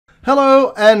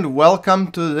Hello and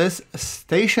welcome to this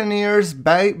Stationeers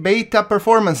beta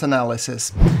performance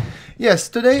analysis. Yes,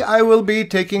 today I will be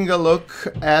taking a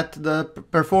look at the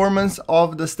performance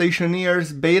of the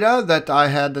Stationeers beta that I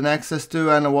had an access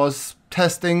to and was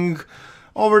testing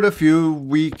over the few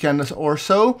weekends or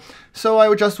so. So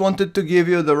I just wanted to give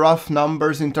you the rough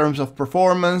numbers in terms of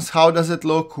performance, how does it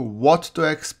look, what to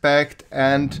expect,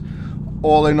 and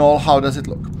all in all, how does it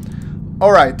look.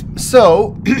 Alright,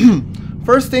 so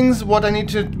first things what I need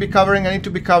to be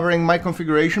covering my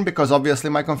configuration, because obviously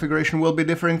my configuration will be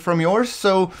differing from yours.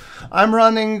 So I'm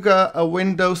running a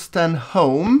Windows 10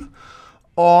 Home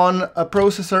on a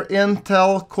processor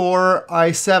Intel Core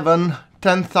i7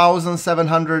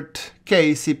 10700K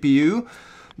CPU.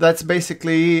 That's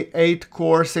basically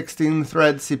 8-core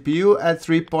 16-thread CPU at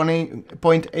 3.8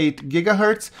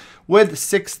 gigahertz with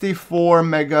 64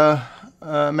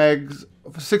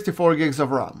 gigs of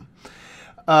RAM.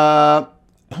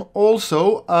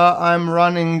 Also, I'm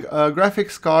running a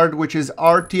graphics card which is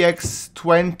RTX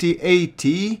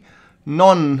 2080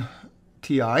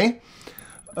 non-TI.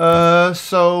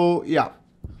 So yeah,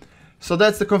 so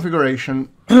that's the configuration.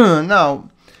 Now,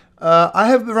 I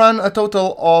have run a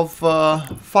total of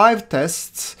 5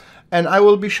 tests, and I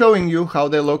will be showing you how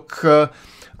they look.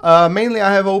 Mainly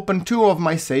I have opened 2 of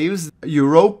my saves,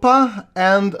 Europa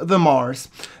and the Mars.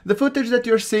 The footage that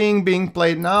you're seeing being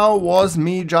played now was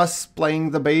me just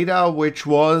playing the beta,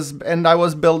 and I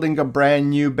was building a brand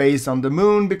new base on the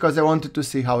moon because I wanted to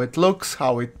see how it looks,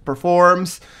 how it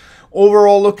performs.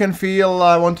 Overall look and feel,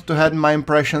 I wanted to have my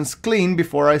impressions clean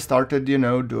before I started,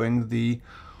 doing the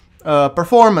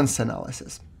performance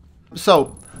analysis.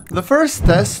 So, the first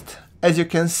test, as you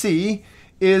can see,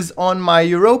 is on my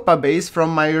Europa base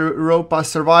from my Europa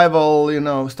Survival,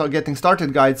 Getting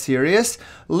Started Guide series,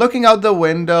 looking out the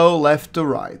window left to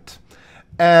right.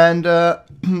 And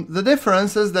the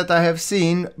differences that I have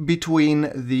seen between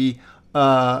the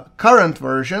current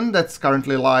version that's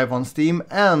currently live on Steam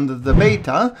and the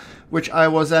beta, which I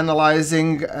was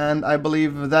analyzing, and I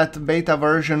believe that beta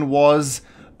version was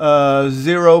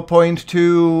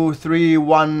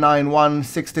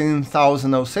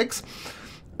 0.2319116006.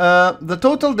 The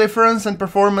total difference and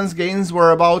performance gains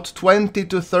were about 20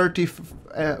 to 30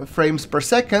 frames per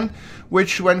second,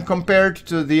 which when compared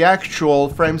to the actual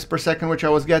frames per second which I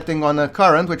was getting on a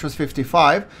current, which was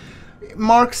 55,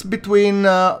 marks between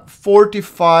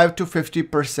 45 to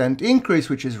 50% increase,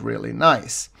 which is really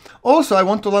nice. Also, I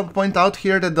want to point out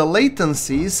here that the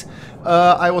latencies,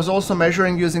 I was also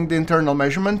measuring using the internal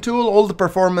measurement tool. All the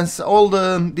performance, all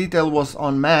the detail was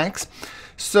on max.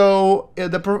 So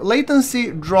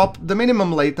the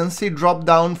minimum latency dropped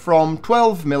down from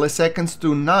 12 milliseconds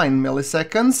to 9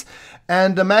 milliseconds,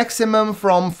 and the maximum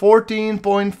from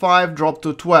 14.5 dropped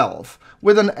to 12,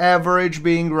 with an average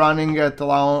being running at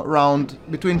around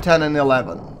between 10 and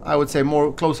 11. I would say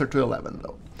more closer to 11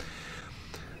 though.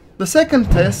 The second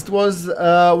test was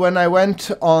when I went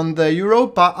on the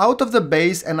Europa out of the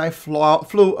base and I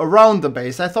flew around the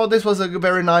base. I thought this was a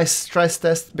very nice stress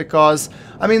test because,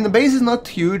 I mean, the base is not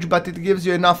huge, but it gives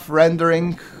you enough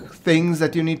rendering things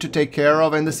that you need to take care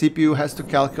of, and the CPU has to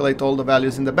calculate all the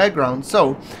values in the background.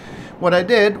 So what I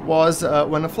did was,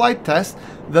 when a flight test,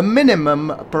 the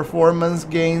minimum performance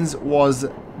gains was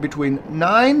between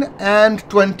 9 and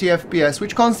 20 FPS,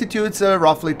 which constitutes a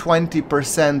roughly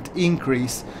 20%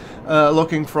 increase,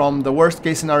 looking from the worst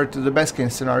case scenario to the best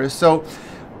case scenario. So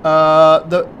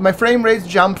my frame rates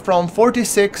jumped from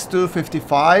 46 to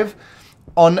 55.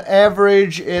 On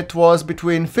average, it was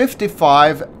between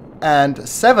 55 and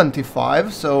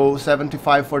 75, so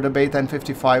 75 for the beta and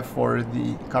 55 for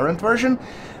the current version.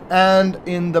 And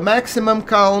in the maximum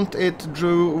count, it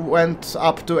went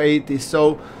up to 80.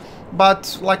 So,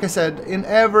 but like I said, in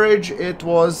average, it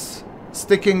was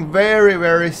sticking very,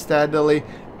 very steadily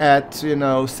at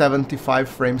 75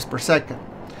 frames per second.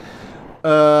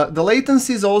 The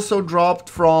latencies also dropped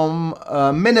from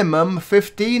minimum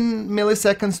 15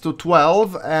 milliseconds to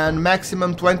 12 and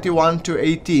maximum 21 to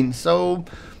 18. So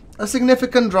a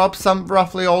significant drop, some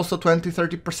roughly also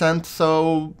 20-30%.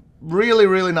 So really,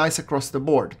 really nice across the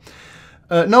board.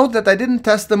 Note that I didn't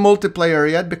test the multiplayer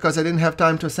yet because I didn't have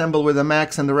time to assemble with the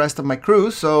Max and the rest of my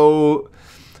crew. So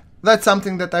that's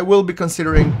something that I will be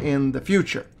considering in the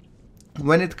future.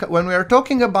 When we are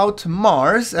talking about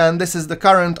Mars, and this is the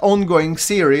current ongoing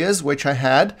series which I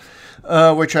had,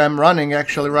 which I'm running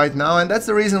actually right now, and that's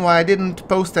the reason why I didn't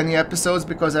post any episodes,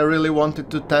 because I really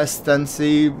wanted to test and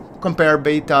compare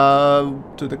beta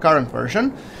to the current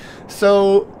version.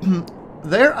 So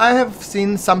there I have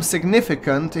seen some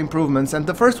significant improvements, and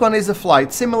the first one is a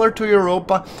flight similar to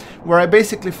Europa, where I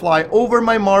basically fly over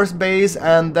my Mars base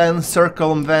and then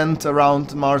circumvent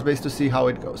around Mars base to see how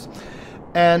it goes.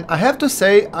 And I have to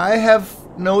say, I have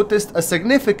noticed a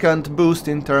significant boost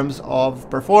in terms of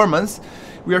performance.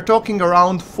 We are talking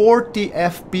around 40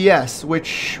 FPS,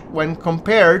 which when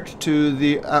compared to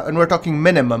the, and we're talking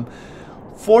minimum,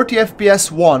 40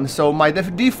 FPS 1, so my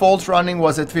default running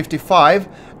was at 55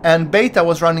 and beta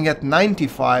was running at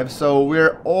 95, so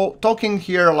we're all talking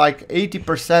here like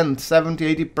 80%,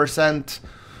 70-80%,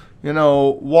 you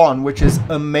know, 1, which is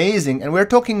amazing. And we're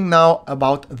talking now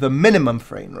about the minimum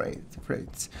frame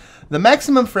rates. The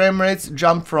maximum frame rates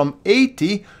jumped from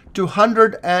 80 to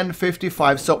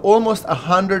 155, so almost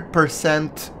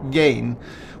 100% gain,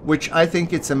 which I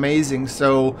think it's amazing.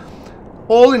 So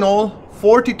all in all,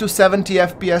 40 to 70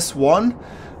 FPS 1,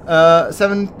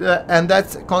 and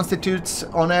that constitutes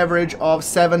on average of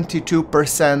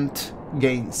 72%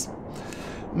 gains.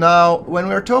 Now, when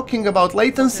we're talking about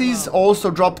latencies, also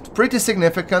dropped pretty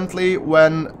significantly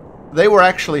when they were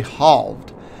actually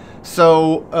halved.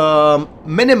 So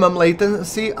minimum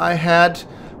latency I had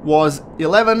was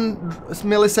 11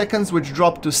 milliseconds, which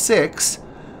dropped to 6.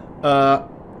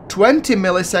 20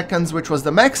 milliseconds, which was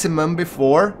the maximum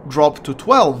before, dropped to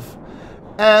 12.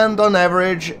 And on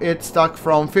average it stuck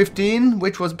from 15,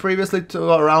 which was previously,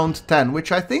 to around 10,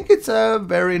 which I think it's a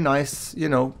very nice, you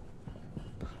know,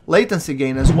 latency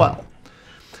gain as well.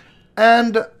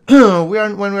 And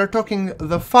when we're talking,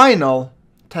 the final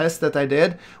test that I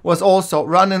did was also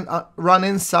run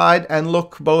inside and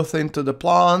look both into the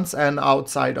plants and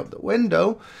outside of the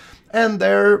window. And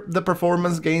there the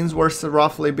performance gains were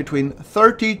roughly between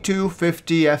 30 to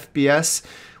 50 FPS,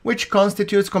 which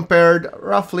constitutes compared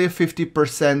roughly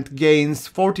 50% gains,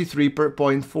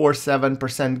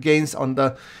 43.47% gains on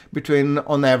the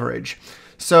on average.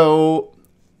 So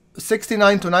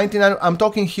 69 to 99, I'm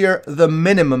talking here the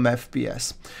minimum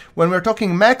FPS. When we're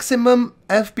talking maximum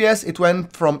FPS, it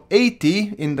went from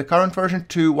 80 in the current version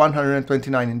to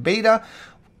 129 in beta,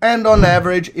 and on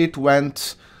average it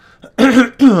went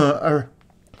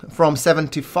from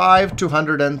 75 to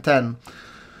 110.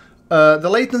 The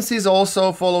latencies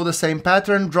also follow the same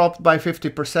pattern, dropped by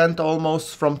 50%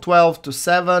 almost, from 12 to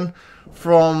 7,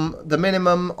 from the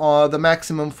minimum or the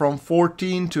maximum from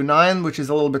 14 to 9, which is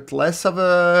a little bit less of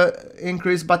a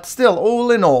increase, but still, all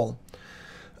in all,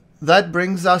 that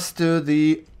brings us to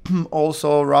the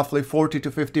also roughly 40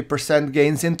 to 50%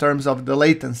 gains in terms of the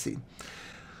latency.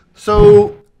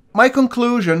 So my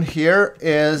conclusion here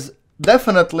is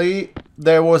definitely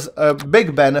there was a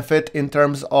big benefit in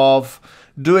terms of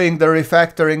doing the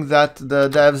refactoring that the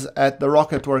devs at the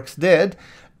RocketWorks did,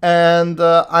 and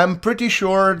I'm pretty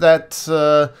sure that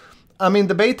I mean,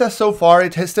 the beta so far,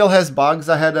 it still has bugs.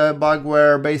 I had a bug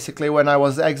where basically when I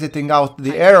was exiting out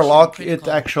the airlock, it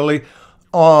actually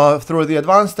through the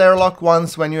advanced airlock,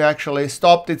 once when you actually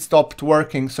stopped, it stopped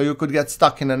working, so you could get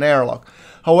stuck in an airlock.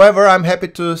 However, I'm happy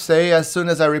to say as soon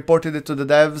as I reported it to the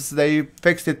devs, they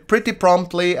fixed it pretty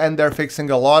promptly, and they're fixing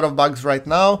a lot of bugs right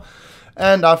now.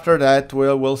 And after that,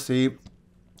 we'll see.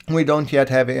 We don't yet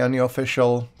have any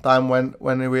official time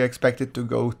when we expect it to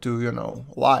go to, you know,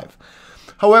 live.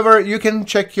 However, you can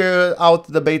check out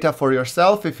the beta for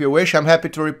yourself if you wish. I'm happy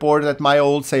to report that my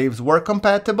old saves were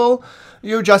compatible.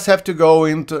 You just have to go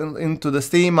into the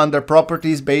Steam under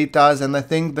Properties, Betas, and I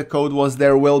think the code was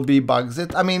 "there will be bugs."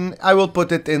 I mean, I will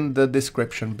put it in the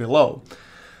description below.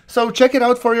 So check it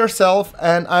out for yourself,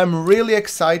 and I'm really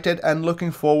excited and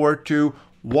looking forward to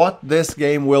what this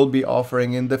game will be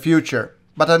offering in the future.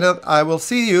 But I will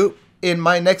see you in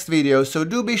my next video, so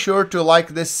do be sure to like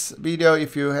this video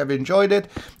if you have enjoyed it,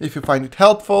 if you find it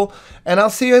helpful, and I'll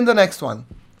see you in the next one.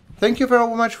 Thank you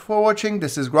very much for watching.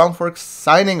 This is GrunfWorks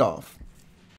signing off.